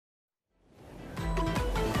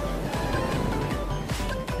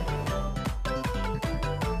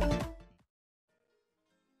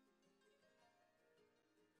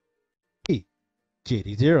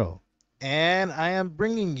TheJDzero, and I am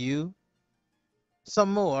bringing you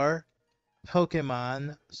some more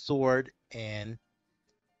Pokemon Sword and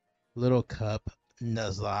Little Cup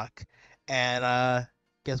Nuzlocke. And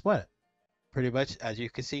guess what? Pretty much as you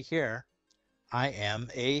can see here, I am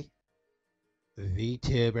a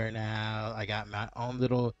VTuber now. I got my own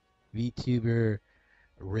little VTuber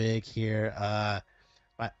rig here.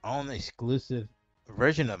 My own exclusive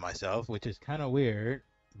version of myself, which is kind of weird,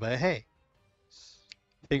 but hey,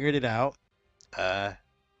 figured it out. Uh,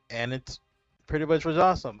 and it's pretty much was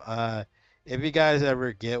awesome. If you guys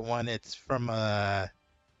ever get one, it's from what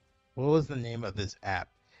was the name of this app?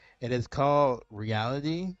 It is called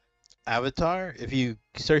Reality Avatar. If you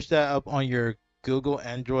search that up on your Google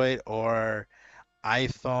Android or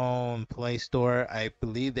iPhone Play Store, I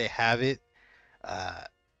believe they have it. Uh,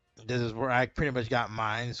 this is where I pretty much got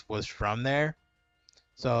mine was from there.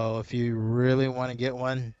 So if you really want to get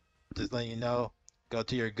one, just let you know, go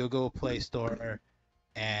to your Google Play Store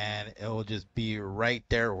and it will just be right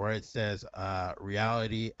there where it says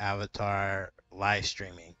reality avatar live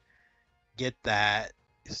streaming. Get that,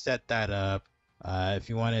 set that up. If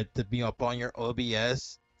you want it to be up on your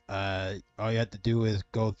OBS, all you have to do is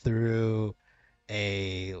go through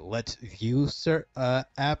a Let's View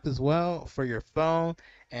app as well for your phone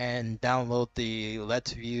and download the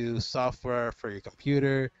Let's View software for your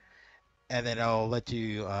computer, and then it'll let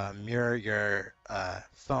you mirror your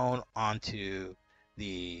phone onto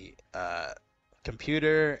the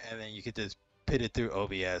computer, and then you could just put it through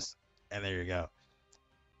OBS, and there you go.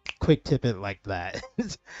 Quick tip it like that.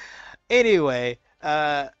 Anyway,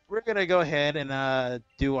 we're gonna go ahead and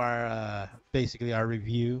do our basically our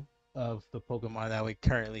review of the Pokemon that we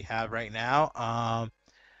currently have right now.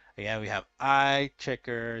 Again, we have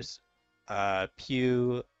Checkers,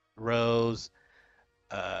 Pew, Rose,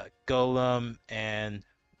 Golem, and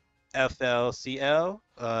FLCL.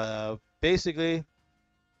 Basically,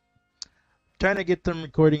 trying to get them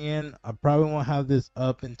recording in. I probably won't have this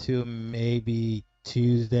up until maybe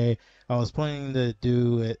Tuesday. I was planning to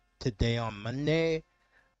do it today on Monday,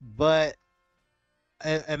 but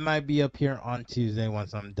it might be up here on Tuesday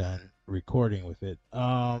once I'm done recording with it.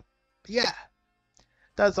 Yeah,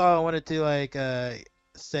 that's all I wanted to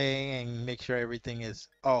say and make sure everything is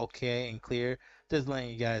okay and clear. Just letting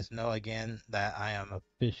you guys know again that I am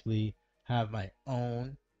officially have my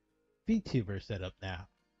own VTuber set up now.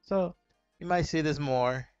 So you might see this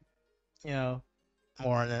more, you know,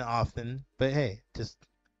 more than often. But hey, just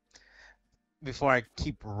before I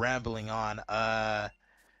keep rambling on,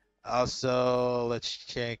 also let's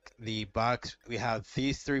check the box. We have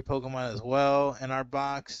these three Pokemon as well in our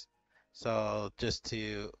box. So just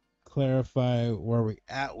to clarify where we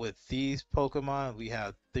at with these Pokemon, we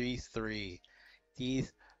have these three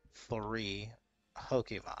Pokemon.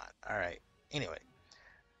 All right. Anyway,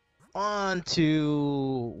 on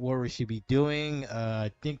to what we should be doing.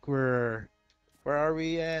 I think where are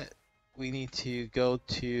we at? We need to go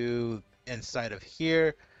to inside of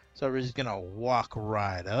here. So we're just gonna walk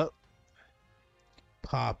right up,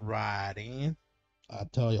 pop right in. I'll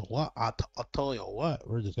tell you what,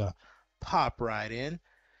 we're just gonna pop right in,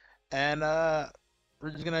 and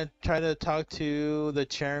we're just gonna try to talk to the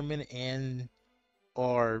chairman and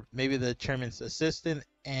or maybe the chairman's assistant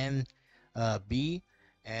and B,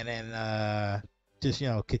 and then just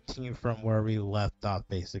continue from where we left off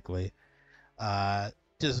basically. Uh,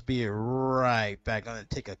 just be right back. Gonna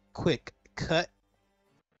take a quick cut.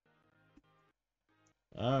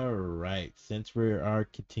 All right, since we are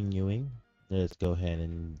continuing, let's go ahead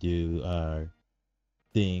and do our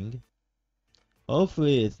thing.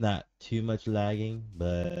 Hopefully, it's not too much lagging,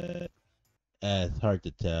 but it's hard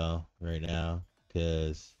to tell right now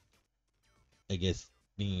because I guess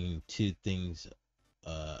being two things.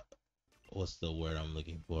 Uh, what's the word I'm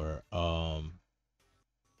looking for? Trying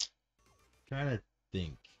to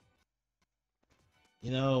think.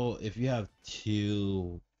 If you have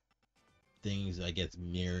two things, I guess,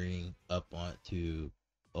 mirroring up onto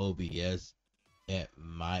OBS, it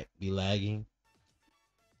might be lagging.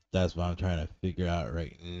 That's what I'm trying to figure out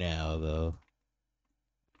right now, though.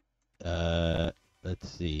 Let's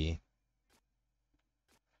see.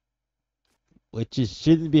 Which is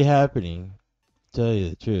shouldn't be happening. To tell you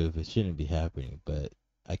the truth, it shouldn't be happening, but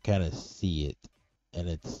I kind of see it, and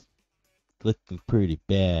it's looking pretty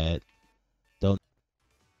bad. Don't.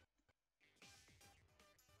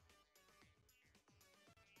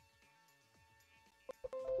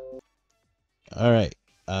 All right.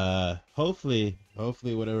 Hopefully,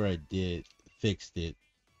 whatever I did fixed it,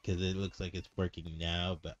 because it looks like it's working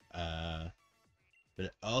now. But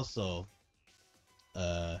also,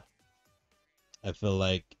 uh, I feel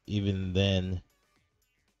like even then,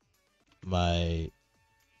 my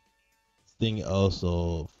thing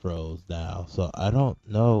also froze now, so I don't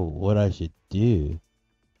know what I should do.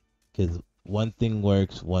 Because one thing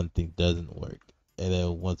works, one thing doesn't work. And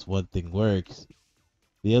then once one thing works,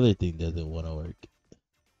 the other thing doesn't want to work.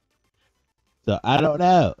 So I don't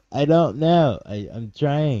know. I don't know. I'm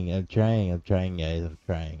trying. I'm trying. I'm trying, guys. I'm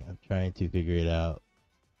trying. I'm trying to figure it out.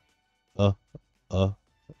 Oh, oh,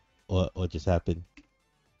 what just happened?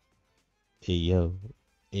 Hey yo.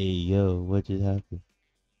 Hey yo, what just happened?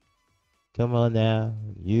 Come on now.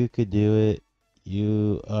 You could do it.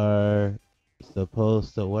 You are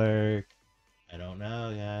supposed to work. I don't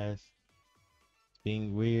know, guys. It's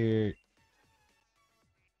being weird.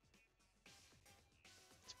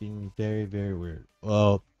 It's being very, very weird.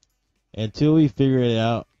 Well, until we figure it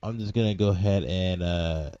out, I'm just gonna go ahead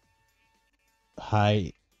and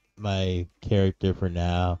hide my character for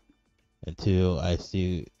now until I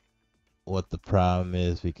see what the problem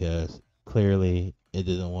is, because clearly it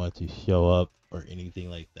doesn't want to show up or anything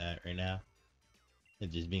like that right now.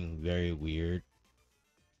 It's just being very weird.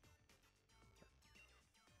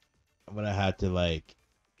 I'm gonna have to like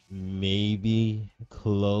maybe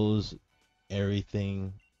close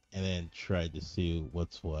everything and then try to see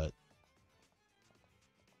what's what.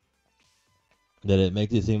 That it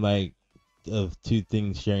makes it seem like of two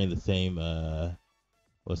things sharing the same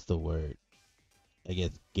what's the word? I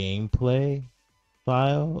guess gameplay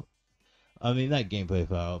file. I mean not gameplay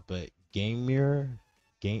file, but game mirror.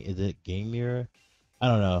 Game is it game mirror? I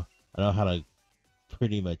don't know. I don't know how to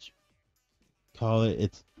pretty much call it.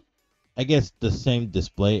 It's I guess the same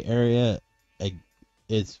display area. I,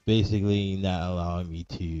 it's basically not allowing me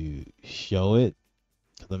to show it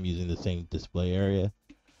because I'm using the same display area.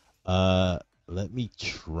 Uh, Let me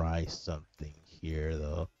try something here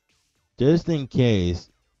though, just in case.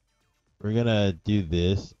 We're gonna do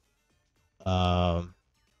this. Um,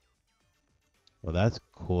 well, that's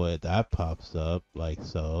cool. That pops up like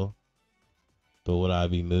so. But would I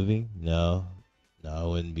be moving? No, no, I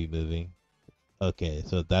wouldn't be moving. Okay,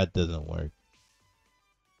 so that doesn't work.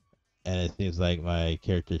 And it seems like my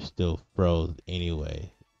character still froze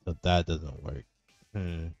anyway. So that doesn't work.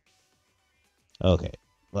 Hmm. Okay.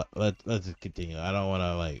 Let's just continue. I don't want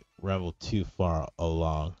to like ramble too far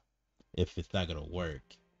along if it's not gonna work.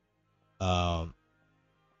 Um,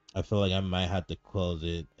 I feel like I might have to close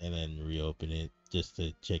it and then reopen it just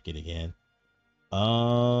to check it again.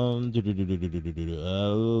 I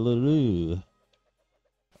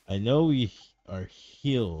know we are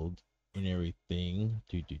healed and everything.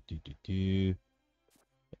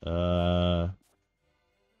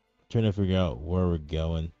 Trying to figure out where we're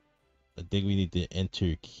going. I think we need to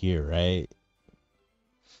enter here, right?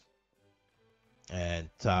 And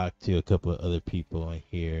talk to a couple of other people in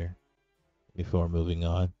here before moving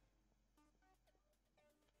on.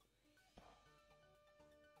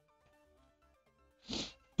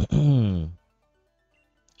 And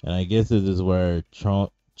I guess this is where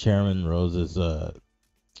Chairman Rose is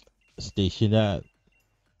stationed at.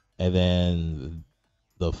 And then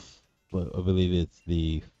I believe it's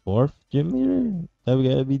the fourth gym leader that we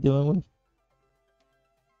gotta be dealing with.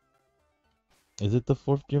 Is it the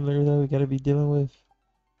fourth gym leader that we gotta be dealing with?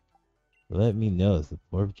 Let me know. It's the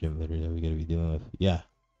fourth gym leader that we gotta be dealing with. Yeah,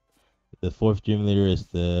 the fourth gym leader is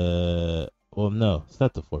the. Well, no, it's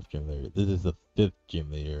not the fourth gym leader. This is the fifth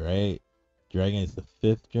gym leader, right? Dragon is the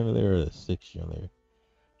fifth gym leader or the sixth gym leader.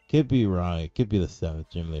 Could be wrong. It could be the seventh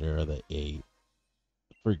gym leader or the eighth.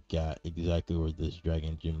 Forgot exactly where this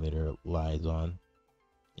dragon gym leader lies on.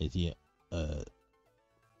 Is he uh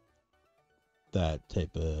that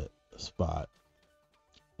type of spot?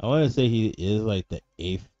 I want to say he is like the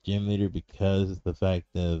eighth gym leader because the fact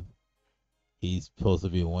of he's supposed to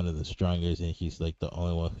be one of the strongest and he's like the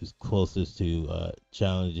only one who's closest to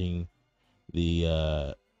challenging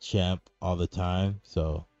the champ all the time.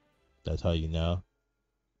 So that's how you know.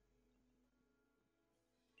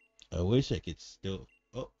 I wish I could still.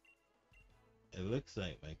 Oh, it looks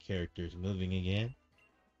like my character's moving again,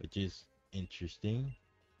 which is interesting.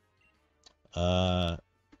 Uh,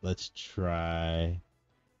 let's try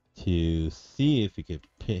to see if we could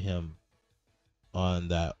put him on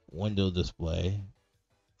that window display.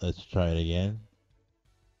 Let's try it again.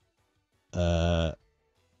 Uh,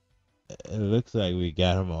 it looks like we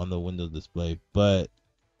got him on the window display, but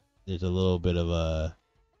there's a little bit of a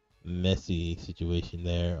messy situation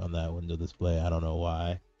there on that window display. I don't know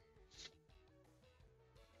why.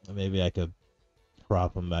 Maybe I could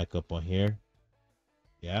prop him back up on here.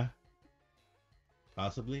 Yeah,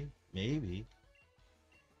 possibly. Maybe.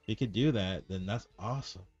 If we could do that, then that's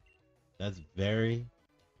awesome. That's very,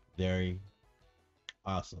 very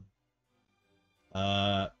awesome.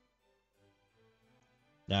 Uh,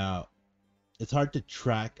 Now, it's hard to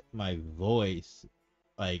track my voice.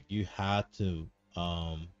 Like you have to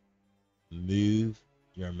move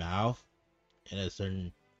your mouth in a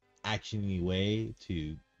certain actiony way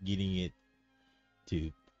to getting it to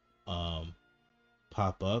um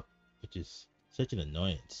pop up, which is such an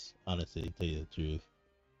annoyance, honestly, to tell you the truth.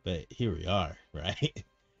 But here we are, right?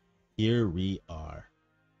 Here we are.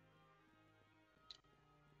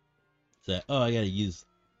 So, oh, I gotta use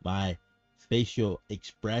my facial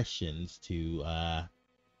expressions to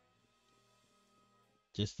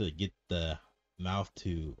just to get the mouth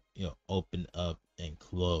to open up and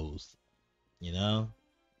close. You know,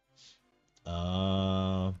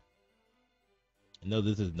 I know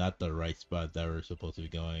this is not the right spot that we're supposed to be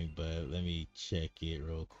going, but let me check it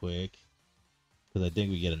real quick because I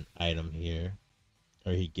think we get an item here,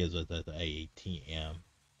 or he gives us at the ATM.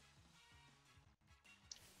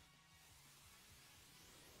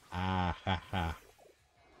 Ah ha ha.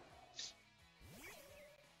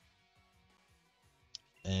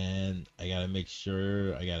 And I gotta make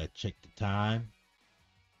sure I gotta check the time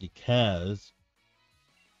because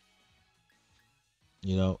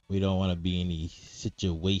we don't want to be in these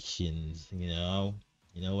situations. You know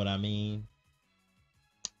what I mean.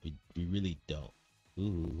 We really don't.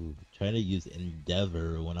 Ooh, trying to use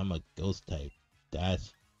Endeavor when I'm a ghost type.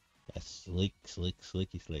 That's slick, slick,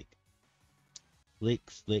 slicky, slick, slick,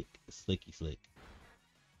 slick, slicky, slick.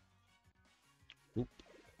 Boop,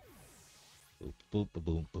 boop, boop, boop,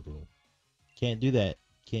 boom, boom, boom. Can't do that.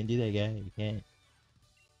 Can't do that, guy. You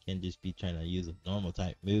can't just be trying to use a normal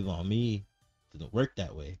type move on me. Doesn't work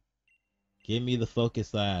that way. Give me the focus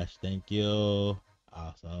slash. Thank you.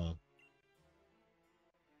 Awesome.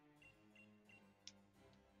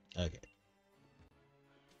 Okay.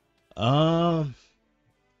 Um.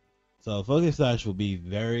 So focus slash will be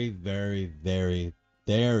very, very, very,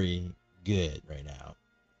 very good right now.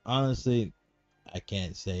 Honestly, I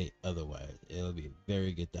can't say otherwise. It'll be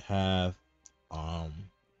very good to have. Um.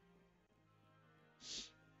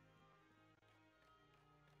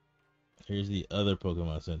 Here's the other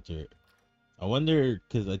Pokemon Center. I wonder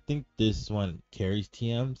because I think this one carries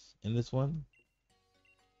TMs in this one.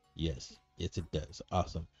 Yes, yes it does.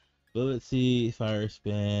 Awesome. But let's see. Fire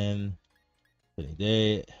spin. Any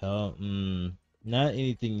day. Hell, not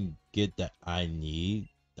anything good that I need.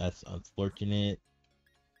 That's unfortunate.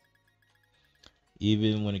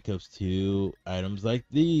 Even when it comes to items like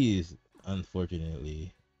these,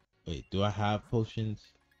 unfortunately. Wait, do I have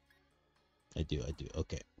potions? I do.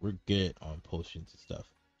 Okay, we're good on potions and stuff.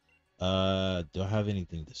 Do I have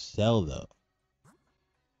anything to sell though?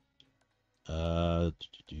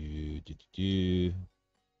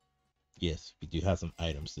 Yes, we do have some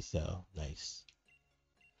items to sell. Nice.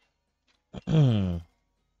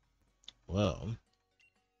 Well,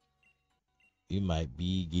 we might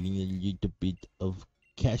be getting a little bit of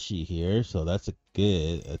cashy here, so that's a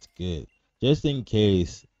good. That's good. Just in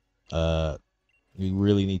case, uh, we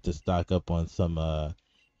really need to stock up on some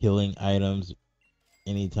healing items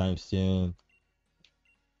anytime soon.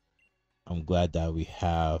 I'm glad that we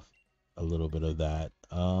have a little bit of that.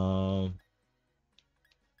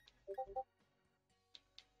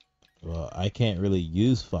 Well, I can't really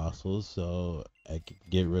use fossils, so I could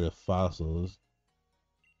get rid of fossils.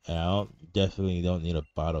 And definitely don't need a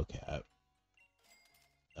bottle cap.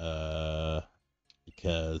 Uh,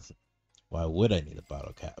 because why would I need a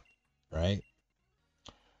bottle cap, right?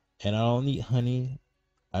 And I don't need honey.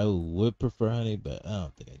 I would prefer honey, but I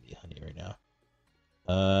don't think I need honey right now.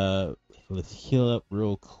 Let's heal up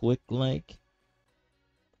real quick, like.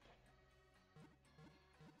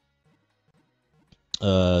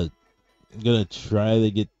 I'm gonna try to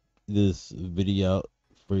get this video out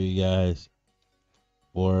for you guys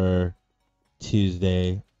for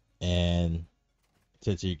Tuesday, and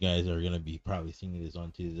since you guys are gonna be probably seeing this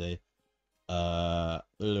on Tuesday,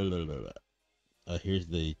 here's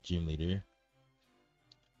the gym leader.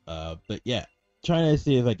 But yeah, trying to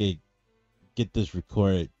see if I could get this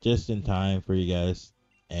recorded just in time for you guys,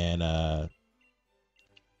 and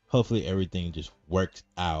hopefully everything just works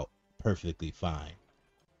out perfectly fine.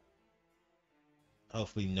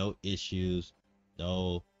 Hopefully no issues,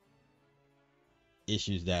 no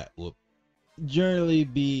issues that will generally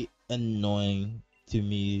be annoying to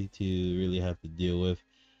me to really have to deal with,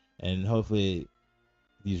 and hopefully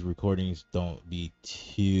these recordings don't be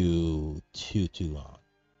too long.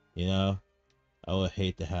 I would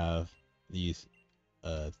hate to have these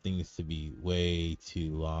things to be way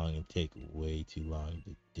too long and take way too long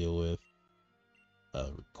to deal with.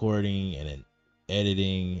 Recording and then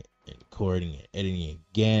editing and recording and editing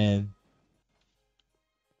again.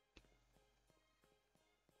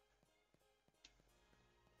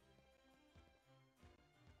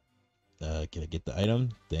 Can I get the item?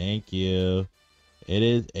 Thank you. It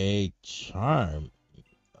is a charm.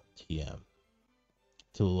 TM.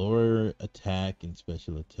 To lower attack and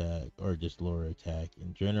special attack, or just lower attack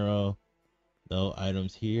in general. No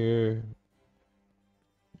items here.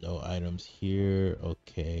 No items here.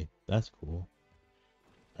 Okay, that's cool.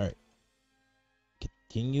 All right,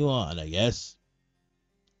 continue on, I guess.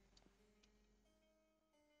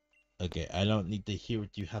 Okay, I don't need to hear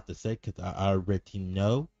what you have to say because I already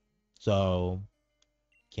know. So,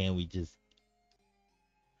 can we just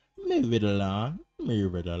move it along?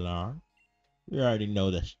 Move it along. We already know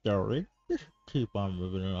the story. Just keep on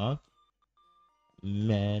moving along.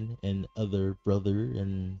 Man and other brother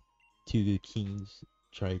and two kings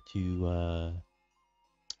try to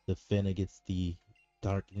defend against the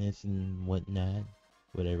darkness and whatnot,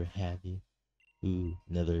 whatever have you. Ooh,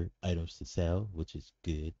 another items to sell, which is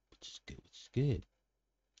good, which is good, which is good.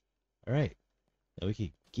 All right, now we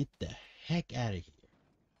can get the heck out of here.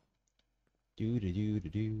 Do do do do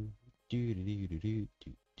do do do do do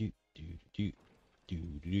do do do do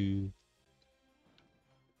do.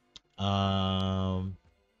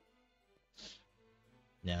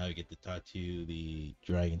 Now we get to talk to the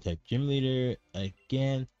dragon type gym leader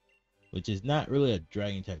again, which is not really a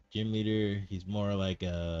dragon type gym leader. He's more like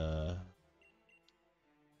a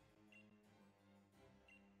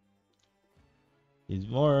he's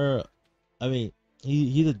more I mean,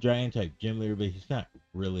 he's a dragon type gym leader, but he's not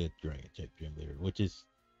really a dragon type gym leader, which is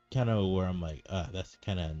kind of where I'm like, that's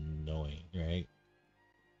kind of annoying, right?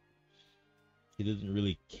 He doesn't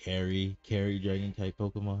really carry dragon type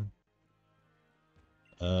Pokemon.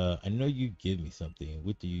 I know you give me something.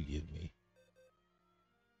 What do you give me?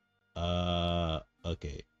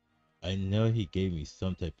 Okay. I know he gave me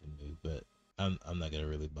some type of move, but I'm not gonna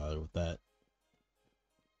really bother with that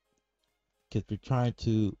because we're trying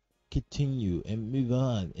to continue and move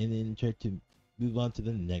on, and then try to move on to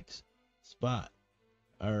the next spot.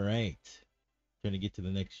 All right, trying to get to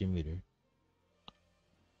the next gym leader.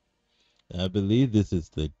 I believe this is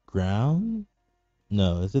the ground.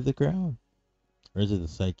 No, is it the ground or is it the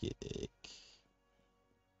psychic?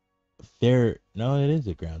 Fair. No, it is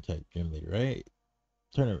a ground type gym leader, right?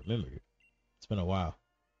 I'm trying to remember. It's been a while.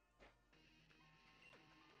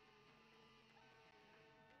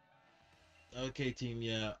 Okay, team.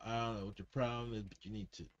 Yeah, I don't know what your problem is, but you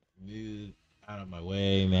need to move out of my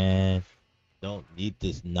way, man. Don't need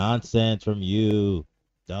this nonsense from you.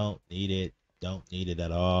 Don't need it. Don't need it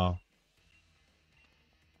at all.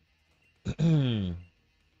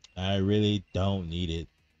 I really don't need it.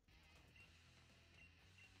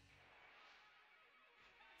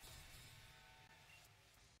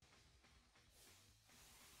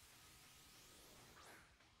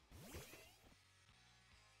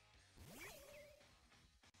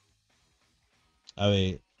 I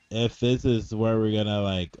mean, if this is where we're gonna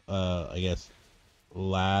like, I guess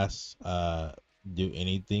last, do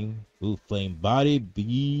anything. Ooh, flame body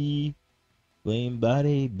B.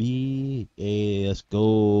 Hey, let's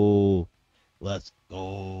go. Let's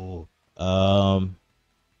go. Um,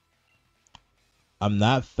 I'm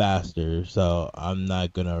not faster, so I'm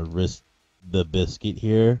not gonna risk the biscuit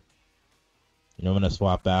here. You know, I'm gonna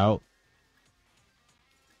swap out.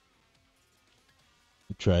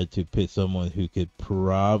 Try to pick someone who could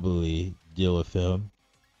probably deal with him.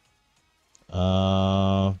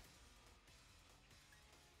 Uh,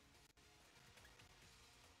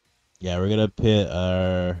 yeah, we're gonna pit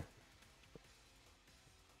our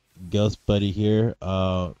ghost buddy here.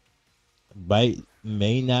 Bite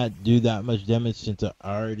may not do that much damage since I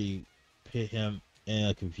already pit him in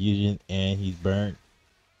a confusion and he's burnt.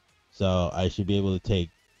 So I should be able to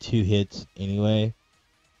take 2 hits anyway,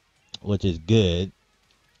 which is good.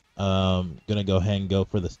 Gonna go ahead and go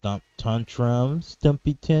for the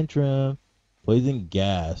stumpy tantrum, poison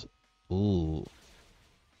gas. Ooh,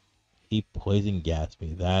 he poison gassed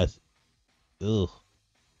me. That's ugh.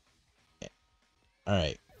 All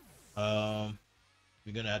right.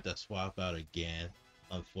 We're gonna have to swap out again.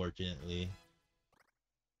 Unfortunately,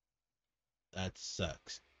 that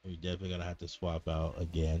sucks. We're definitely gonna have to swap out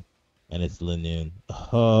again, and it's Linoon.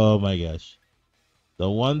 Oh my gosh, the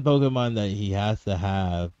one Pokemon that he has to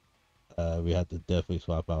have. We have to definitely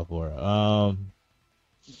swap out for.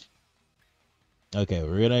 Okay,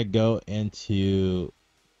 we're gonna go into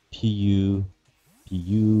PU.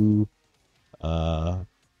 Uh,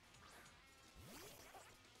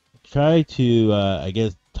 try to I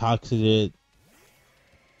guess toxic it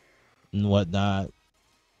and whatnot,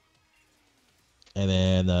 and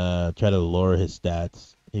then try to lower his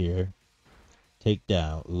stats here. Take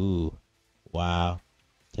down. Ooh, wow.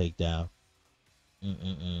 Take down.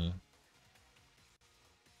 Mm-mm-mm.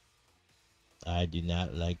 I do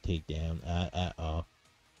not like takedown at all.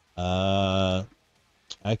 Uh,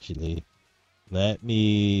 actually, let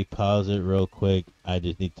me pause it real quick. I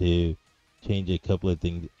just need to change a couple of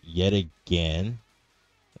things yet again.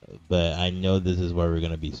 But I know this is where we're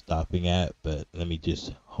gonna be stopping at. But let me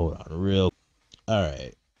just hold on real. All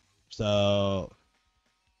right. So,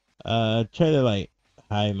 try to like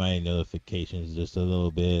hide my notifications just a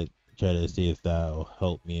little bit. Try to see if that'll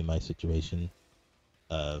help me in my situation.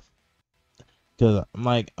 Cause I'm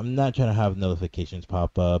like I'm not trying to have notifications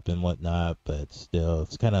pop up and whatnot, but still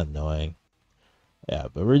it's kind of annoying. Yeah,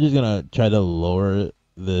 but we're just gonna try to lower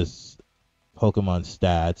this Pokemon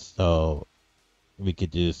stats so we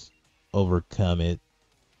could just overcome it,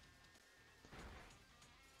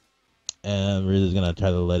 and we're just gonna try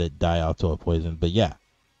to let it die off to a poison. But yeah,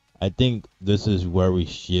 I think this is where we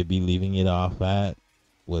should be leaving it off at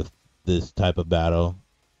with this type of battle,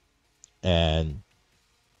 and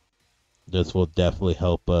this will definitely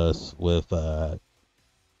help us with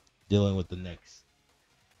dealing with the next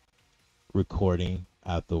recording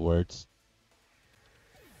afterwards.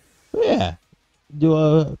 But yeah, do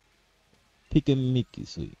a Pikamiki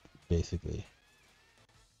sweep, basically.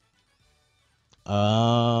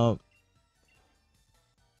 Um,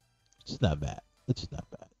 it's not bad. It's not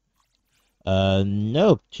bad.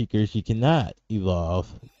 No, Cheekers, you cannot evolve.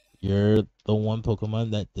 You're the one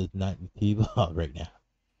Pokemon that does not need to evolve right now.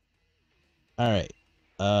 All right.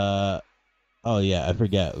 Uh, oh yeah, I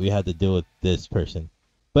forgot we had to deal with this person,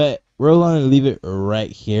 but we're gonna leave it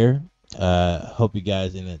right here. Hope you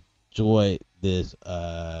guys enjoy this.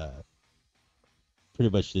 Pretty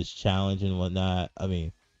much this challenge and whatnot. I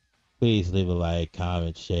mean, please leave a like,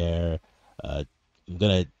 comment, share. Uh, I'm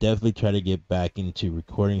gonna definitely try to get back into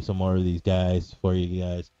recording some more of these guys for you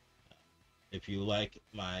guys. If you like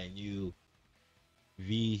my new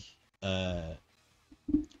V, uh,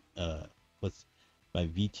 uh, what's my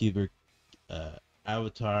VTuber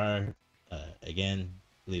avatar? Again,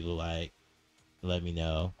 leave a like. Let me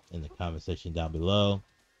know in the comment section down below.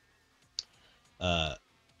 Uh,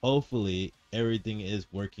 hopefully everything is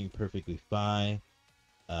working perfectly fine.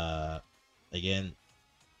 Uh, again,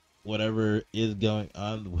 whatever is going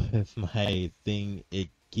on with my thing, it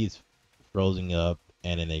keeps frozen up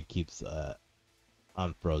and then it keeps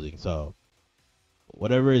unfrozen. So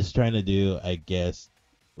whatever it's trying to do, I guess,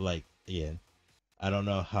 like again, I don't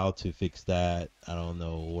know how to fix that. I don't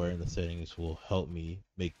know where in the settings will help me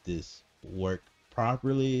make this work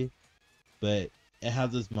properly, but it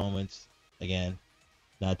has its moments. Again,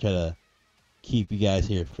 not try to keep you guys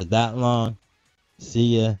here for that long.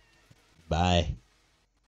 See ya. Bye.